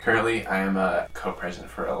Currently, I am a co-president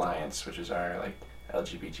for Alliance, which is our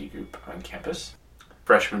LGBT group on campus.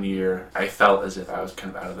 Freshman year, I felt as if I was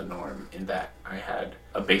kind of out of the norm in that I had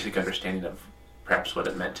a basic understanding of perhaps what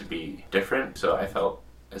it meant to be different. So I felt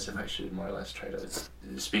as if I should more or less try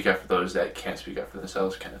to speak up for those that can't speak up for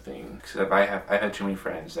themselves, kind of thing. Because I had too many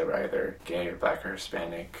friends that were either gay or black or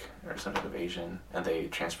Hispanic or some type of Asian, and they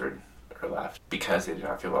transferred or left because they did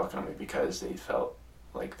not feel welcome, or because they felt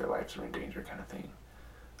like their lives were in danger, kind of thing.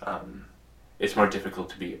 It's more difficult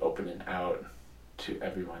to be open and out to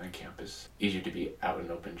everyone on campus. Easier to be out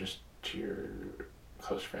and open just to your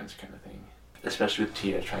close friends, kind of thing. Especially with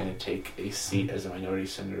Tia trying to take a seat as a minority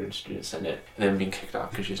senator in Student Senate and then being kicked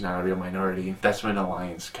off because she's not a real minority. That's when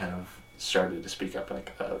Alliance kind of started to speak up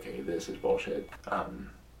like, oh, okay, this is bullshit.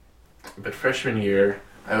 But freshman year,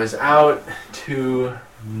 I was out to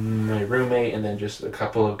my roommate and then just a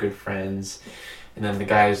couple of good friends. And then the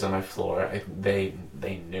guys on my floor, they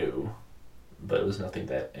knew, but it was nothing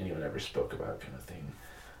that anyone ever spoke about, kind of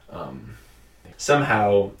thing.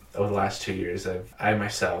 Somehow, over the last 2 years, I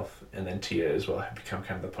myself, and then Tia as well, have become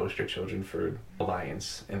kind of the poster children for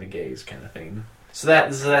Alliance and the gays, kind of thing. So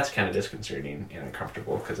that's kind of disconcerting and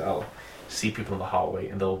uncomfortable, because I'll see people in the hallway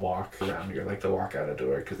and they'll walk around me, or like they'll walk out a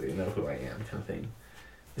door because they know who I am, kind of thing.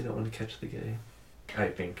 They don't want to catch the gay. I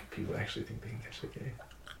think people actually think they can catch the gay.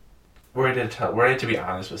 Were I to be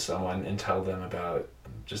honest with someone and tell them about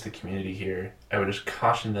just the community here, I would just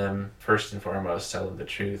caution them first and foremost, tell them the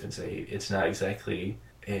truth and say it's not exactly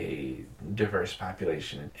a diverse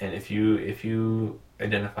population. And if you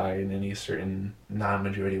identify in any certain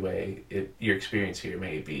non-majority way, your experience here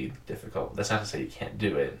may be difficult. That's not to say you can't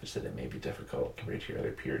do it, just that it may be difficult compared to your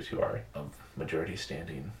other peers who are of majority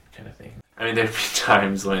standing, kind of thing. I mean, there'd be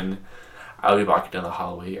times when I'll be walking down the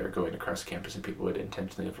hallway or going across campus and people would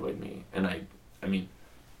intentionally avoid me. And I mean,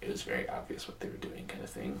 it was very obvious what they were doing, kind of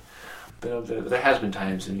thing. But there has been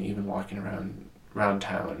times, and even walking around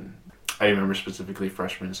town, I remember specifically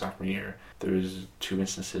freshman and sophomore year, there was 2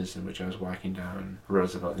 instances in which I was walking down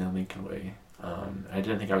Roosevelt and Lincoln Way. I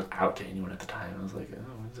didn't think I was out to anyone at the time. I was like, oh,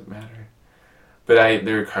 what does it matter? But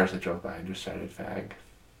there were cars that drove by and just started fag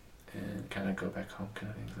and kind of go back home, kind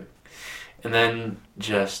of things. And then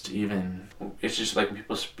it's just like when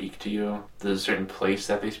people speak to you, there's a certain place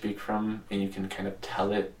that they speak from, and you can kind of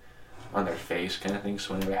tell it on their face, kind of thing.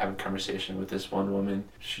 So whenever I have a conversation with this one woman,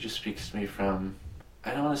 she just speaks to me from,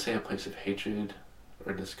 I don't want to say a place of hatred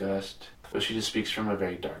or disgust, but she just speaks from a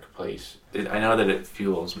very dark place. I know that it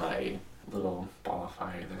fuels my little ball of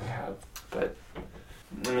fire that I have, but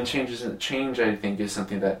I mean, change, I think, is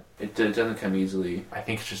something that it doesn't come easily. I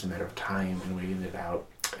think it's just a matter of time and waiting it out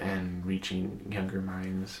and reaching younger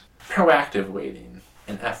minds. Proactive waiting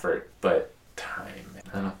and effort, but time.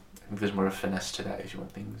 I don't know. I think there's more of a finesse to that if you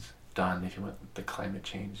want things done, if you want the climate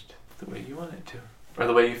changed the way you want it to. Or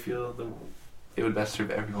the way you feel it would best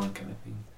serve everyone, kind of thing.